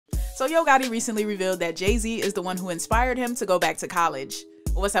So Yo Gotti recently revealed that JAYZ is the one who inspired him to go back to college.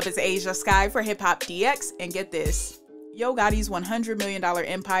 What's up, it's Ashia Skye for HipHopDX, and get this. Yo Gotti's $100 million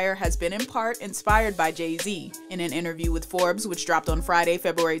empire has been in part inspired by JAYZ. In an interview with Forbes, which dropped on Friday,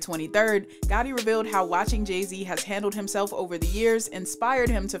 February 23rd, Gotti revealed how watching JAYZ has handled himself over the years inspired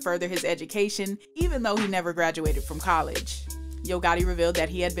him to further his education, even though he never graduated from college. Yo Gotti revealed that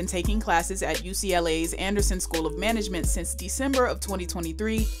he had been taking classes at UCLA's Anderson School of Management since December of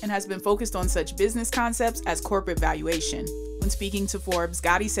 2023 and has been focused on such business concepts as corporate valuation. When speaking to Forbes,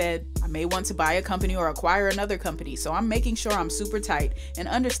 Gotti said, "I may want to buy a company or acquire another company, so I'm making sure I'm super tight and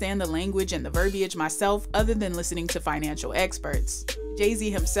understand the language and the verbiage myself other than listening to financial experts."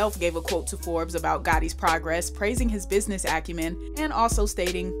 JAYZ himself gave a quote to Forbes about Gotti's progress, praising his business acumen and also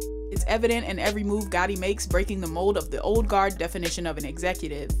stating, "It's evident in every move Gotti makes, breaking the mold of the old guard definition of an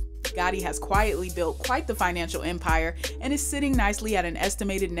executive." Gotti has quietly built quite the financial empire and is sitting nicely at an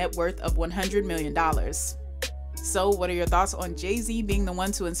estimated net worth of $100 million. So what are your thoughts on JAYZ being the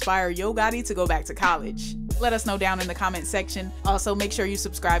one to inspire Yo Gotti to go back to college? Let us know down in the comment section. Also, make sure you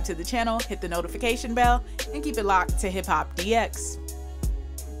subscribe to the channel, hit the notification bell, and keep it locked to HipHopDX.